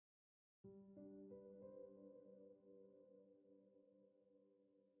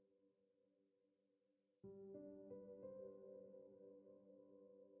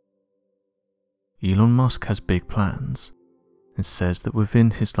Elon Musk has big plans and says that within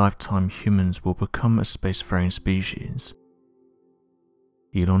his lifetime humans will become a spacefaring species.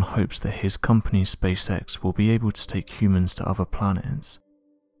 Elon hopes that his company SpaceX will be able to take humans to other planets,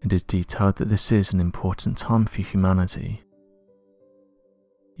 and is detailed that this is an important time for humanity.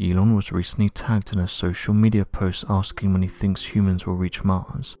 Elon was recently tagged in a social media post asking when he thinks humans will reach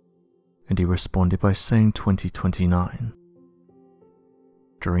Mars, and he responded by saying 2029.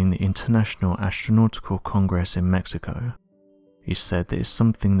 During the International Astronautical Congress in Mexico, he said that it's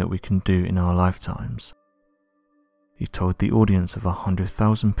something that we can do in our lifetimes. He told the audience of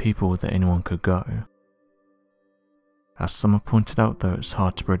 100,000 people that anyone could go. As someone pointed out though, it's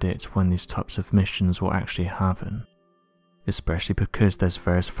hard to predict when these types of missions will actually happen, especially because there's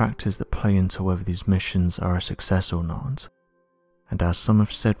various factors that play into whether these missions are a success or not. And as some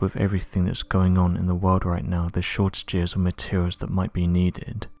have said, with everything that's going on in the world right now, there's shortages of materials that might be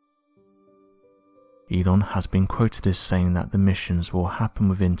needed. Elon has been quoted as saying that the missions will happen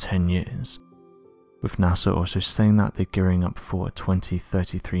within 10 years, with NASA also saying that they're gearing up for a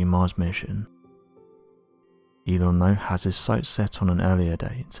 2033 Mars mission. Elon though has his sights set on an earlier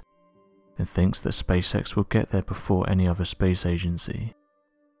date, and thinks that SpaceX will get there before any other space agency.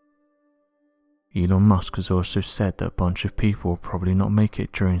 Elon Musk has also said that a bunch of people will probably not make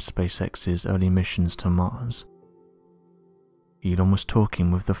it during SpaceX's early missions to Mars. Elon was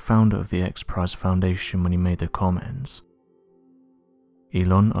talking with the founder of the X Prize Foundation when he made the comments.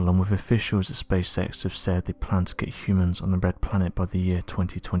 Elon, along with officials at SpaceX, have said they plan to get humans on the Red Planet by the year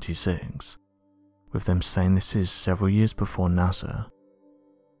 2026, with them saying this is several years before NASA.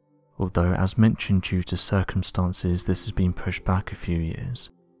 Although, as mentioned, due to circumstances, this has been pushed back a few years.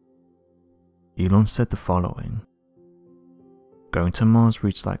 Elon said the following: "Going to Mars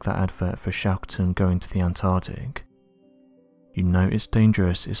reads like that advert for Shackleton going to the Antarctic. You know it's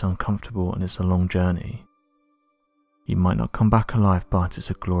dangerous, it's uncomfortable, and it's a long journey. You might not come back alive, but it's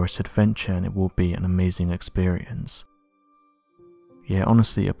a glorious adventure and it will be an amazing experience. Yeah,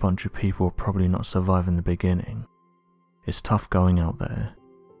 honestly, a bunch of people will probably not survive in the beginning. It's tough going out there."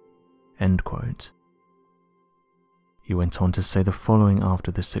 End quote. He went on to say the following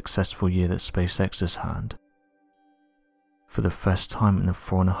after the successful year that SpaceX has had: "For the first time in the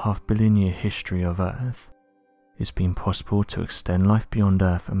 4.5 billion year history of Earth, it's been possible to extend life beyond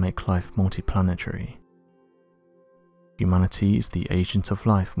Earth and make life multiplanetary. Humanity is the agent of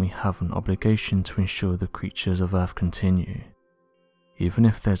life, and we have an obligation to ensure the creatures of Earth continue, even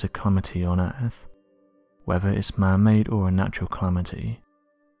if there's a calamity on Earth, whether it's man-made or a natural calamity.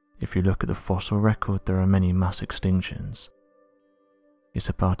 If you look at the fossil record, there are many mass extinctions. It's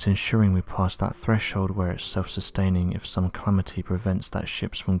about ensuring we pass that threshold where it's self-sustaining if some calamity prevents that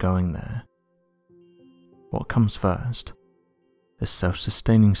ships from going there. What comes first? A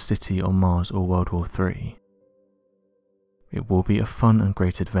self-sustaining city on Mars or World War III? It will be a fun and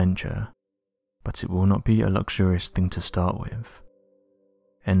great adventure, but it will not be a luxurious thing to start with."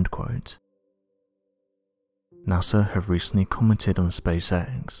 End quote. NASA have recently commented on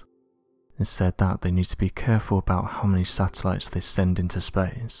SpaceX and said that they need to be careful about how many satellites they send into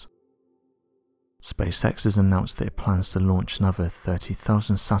space. SpaceX has announced that it plans to launch another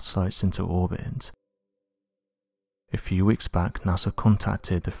 30,000 satellites into orbit. A few weeks back, NASA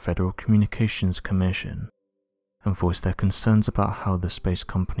contacted the Federal Communications Commission and voiced their concerns about how the space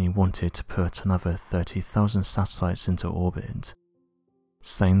company wanted to put another 30,000 satellites into orbit,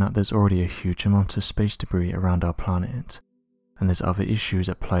 saying that there's already a huge amount of space debris around our planet, and there's other issues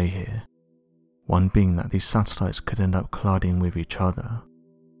at play here, one being that these satellites could end up colliding with each other.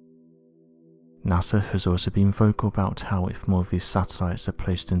 NASA has also been vocal about how if more of these satellites are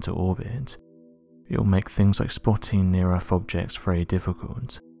placed into orbit, it will make things like spotting near-Earth objects very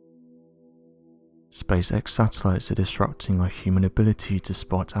difficult. SpaceX satellites are disrupting our human ability to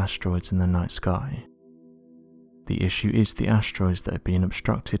spot asteroids in the night sky. The issue is the asteroids that are being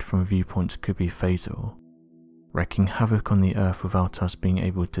obstructed from viewpoint could be fatal, wreaking havoc on the Earth without us being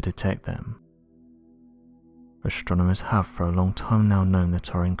able to detect them. Astronomers have for a long time now known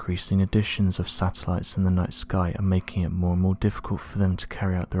that our increasing additions of satellites in the night sky are making it more and more difficult for them to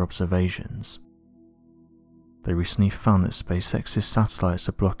carry out their observations. They recently found that SpaceX's satellites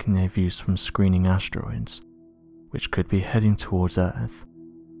are blocking their views from screening asteroids, which could be heading towards Earth.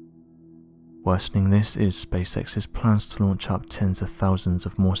 Worsening this is SpaceX's plans to launch up tens of thousands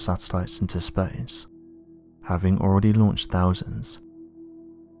of more satellites into space, having already launched thousands.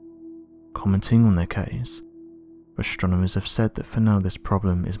 Commenting on their case, astronomers have said that for now this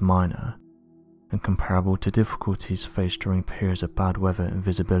problem is minor and comparable to difficulties faced during periods of bad weather and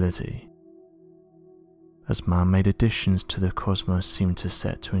visibility. As man-made additions to the cosmos seem to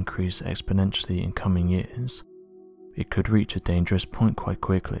set to increase exponentially in coming years, it could reach a dangerous point quite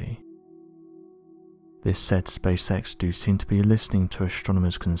quickly. This said, SpaceX do seem to be listening to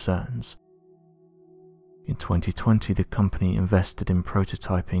astronomers' concerns. In 2020, the company invested in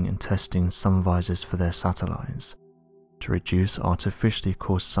prototyping and testing sun visors for their satellites to reduce artificially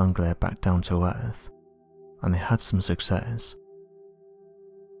caused sun glare back down to Earth, and they had some success.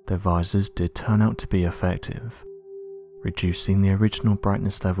 Their visors did turn out to be effective, reducing the original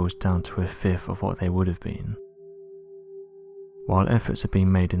brightness levels down to a fifth of what they would have been. While efforts are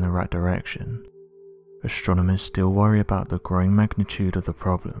being made in the right direction, astronomers still worry about the growing magnitude of the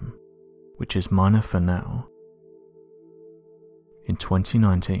problem, which is minor for now. In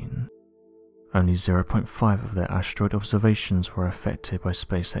 2019, only 0.5 of their asteroid observations were affected by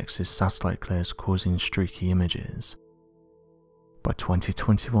SpaceX's satellite glares causing streaky images. By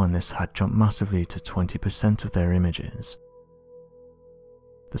 2021, this had jumped massively to 20% of their images.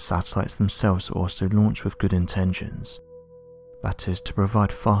 The satellites themselves are also launched with good intentions, that is, to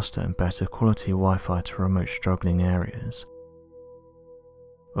provide faster and better quality Wi-Fi to remote struggling areas.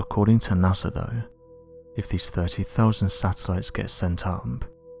 According to NASA though, if these 30,000 satellites get sent up,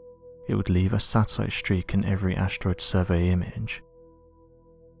 it would leave a satellite streak in every asteroid survey image.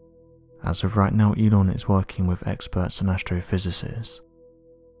 As of right now, Elon is working with experts and astrophysicists,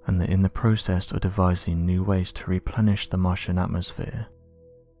 and they're in the process of devising new ways to replenish the Martian atmosphere.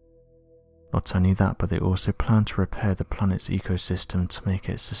 Not only that, but they also plan to repair the planet's ecosystem to make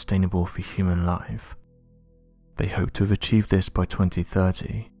it sustainable for human life. They hope to have achieved this by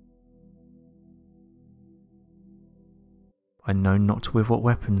 2030. I know not with what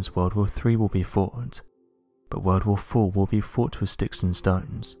weapons World War III will be fought, but World War IV will be fought with sticks and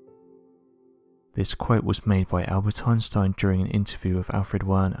stones. This quote was made by Albert Einstein during an interview with Alfred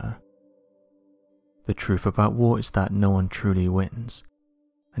Werner. The truth about war is that no one truly wins,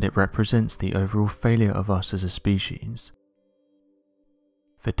 and it represents the overall failure of us as a species.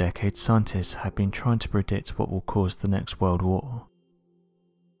 For decades, scientists have been trying to predict what will cause the next world war.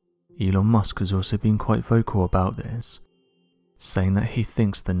 Elon Musk has also been quite vocal about this, saying that he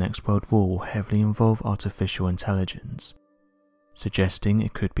thinks the next world war will heavily involve artificial intelligence, suggesting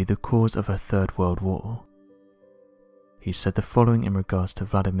it could be the cause of a third world war. He said the following in regards to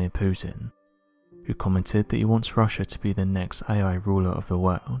Vladimir Putin, who commented that he wants Russia to be the next AI ruler of the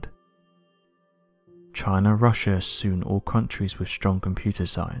world. China, Russia, soon all countries with strong computer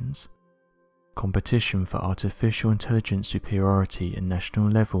science. Competition for artificial intelligence superiority at national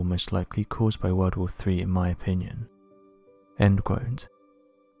level most likely caused by World War III in my opinion. End quote.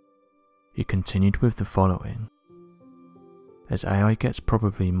 He continued with the following. As AI gets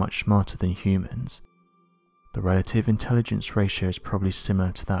probably much smarter than humans, the relative intelligence ratio is probably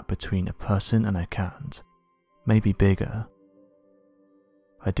similar to that between a person and a cat, maybe bigger.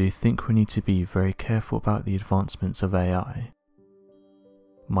 I do think we need to be very careful about the advancements of AI.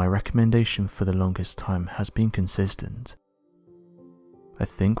 My recommendation for the longest time has been consistent. I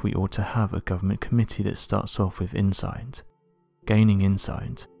think we ought to have a government committee that starts off with insight, gaining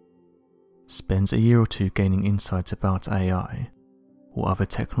insight, spends a year or two gaining insights about AI, or other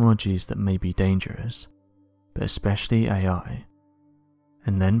technologies that may be dangerous, but especially AI,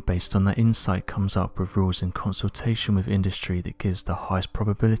 and then based on that insight comes up with rules in consultation with industry that gives the highest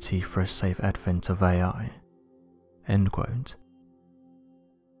probability for a safe advent of AI. End quote.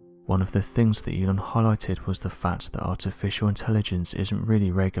 One of the things that Elon highlighted was the fact that artificial intelligence isn't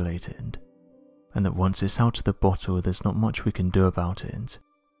really regulated, and that once it's out of the bottle there's not much we can do about it.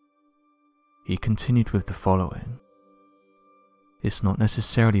 He continued with the following. It's not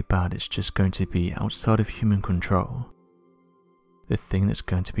necessarily bad, it's just going to be outside of human control. The thing that's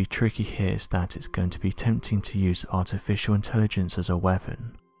going to be tricky here is that it's going to be tempting to use artificial intelligence as a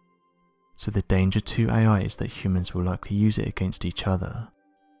weapon. So the danger to AI is that humans will likely use it against each other,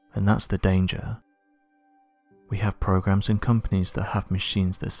 and that's the danger. We have programs and companies that have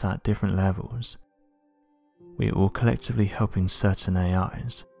machines that sit at different levels. We are all collectively helping certain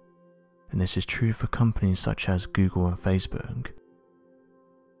AIs, and this is true for companies such as Google and Facebook.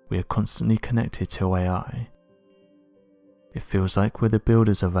 We are constantly connected to AI. It feels like we're the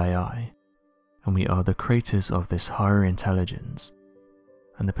builders of AI, and we are the creators of this higher intelligence,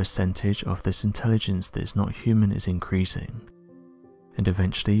 and the percentage of this intelligence that is not human is increasing, and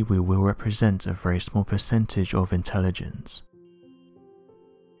eventually we will represent a very small percentage of intelligence.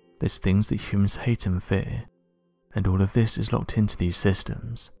 There's things that humans hate and fear, and all of this is locked into these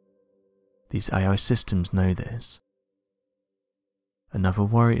systems. These AI systems know this. Another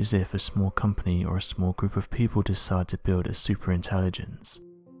worry is if a small company or a small group of people decide to build a superintelligence.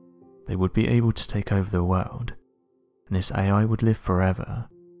 They would be able to take over the world, and this AI would live forever,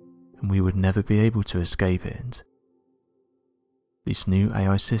 and we would never be able to escape it. These new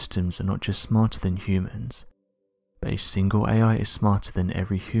AI systems are not just smarter than humans, but a single AI is smarter than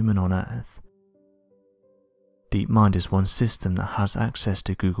every human on Earth. DeepMind is one system that has access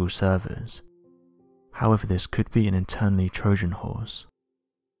to Google servers. However, this could be an internally Trojan horse.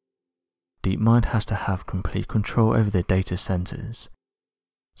 DeepMind has to have complete control over their data centers,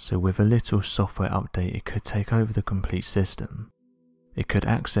 so with a little software update it could take over the complete system. It could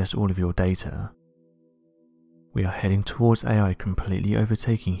access all of your data. We are heading towards AI completely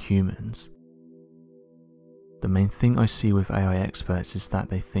overtaking humans. The main thing I see with AI experts is that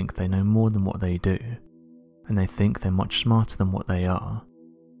they think they know more than what they do, and they think they're much smarter than what they are.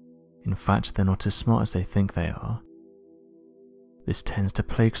 In fact, they're not as smart as they think they are. This tends to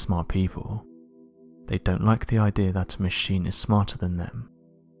plague smart people. They don't like the idea that a machine is smarter than them,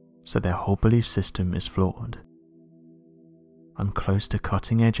 so their whole belief system is flawed. I'm close to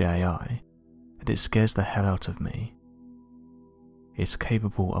cutting-edge AI, and it scares the hell out of me. It's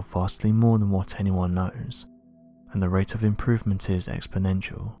capable of vastly more than what anyone knows, and the rate of improvement is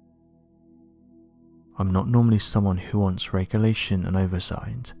exponential. I'm not normally someone who wants regulation and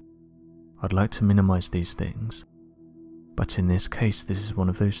oversight. I'd like to minimize these things, but in this case this is one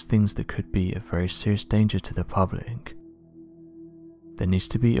of those things that could be a very serious danger to the public. There needs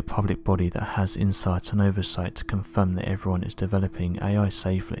to be a public body that has insight and oversight to confirm that everyone is developing AI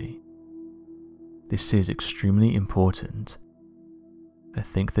safely. This is extremely important. I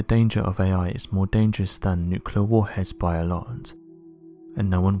think the danger of AI is more dangerous than nuclear warheads by a lot, and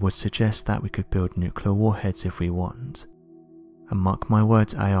no one would suggest that we could build nuclear warheads if we want. And mark my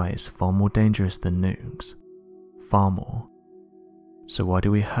words, AI is far more dangerous than nukes. Far more. So why do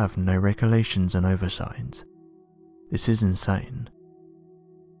we have no regulations and oversight? This is insane.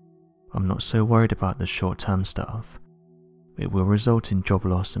 I'm not so worried about the short-term stuff. It will result in job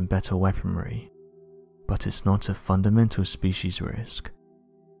loss and better weaponry, but it's not a fundamental species risk,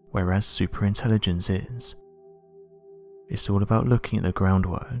 whereas superintelligence is. It's all about looking at the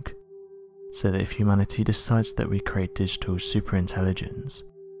groundwork, so that if humanity decides that we create digital superintelligence,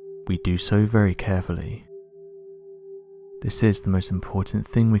 we do so very carefully. This is the most important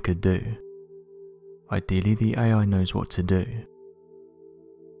thing we could do. Ideally, the AI knows what to do.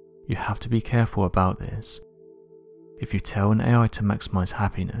 You have to be careful about this. If you tell an AI to maximize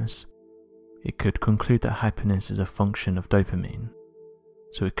happiness, it could conclude that happiness is a function of dopamine,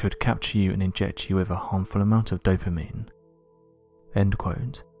 so it could capture you and inject you with a harmful amount of dopamine. End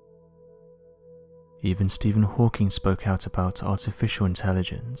quote. Even Stephen Hawking spoke out about artificial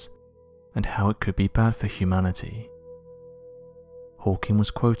intelligence and how it could be bad for humanity. Hawking was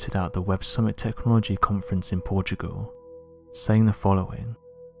quoted at the Web Summit Technology Conference in Portugal, saying the following: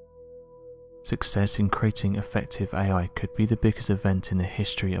 "Success in creating effective AI could be the biggest event in the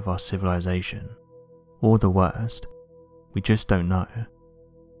history of our civilization, or the worst. We just don't know.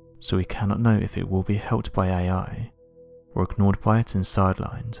 So we cannot know if it will be helped by AI, or ignored by it and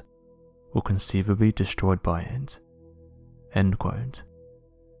sidelined, or conceivably destroyed by it." End quote.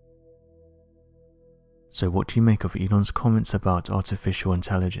 So what do you make of Elon's comments about artificial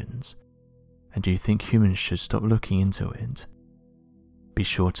intelligence? And do you think humans should stop looking into it? Be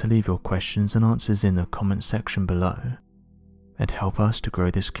sure to leave your questions and answers in the comment section below, and help us to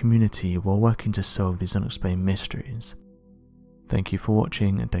grow this community while working to solve these unexplained mysteries. Thank you for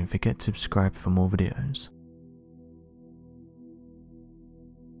watching, and don't forget to subscribe for more videos.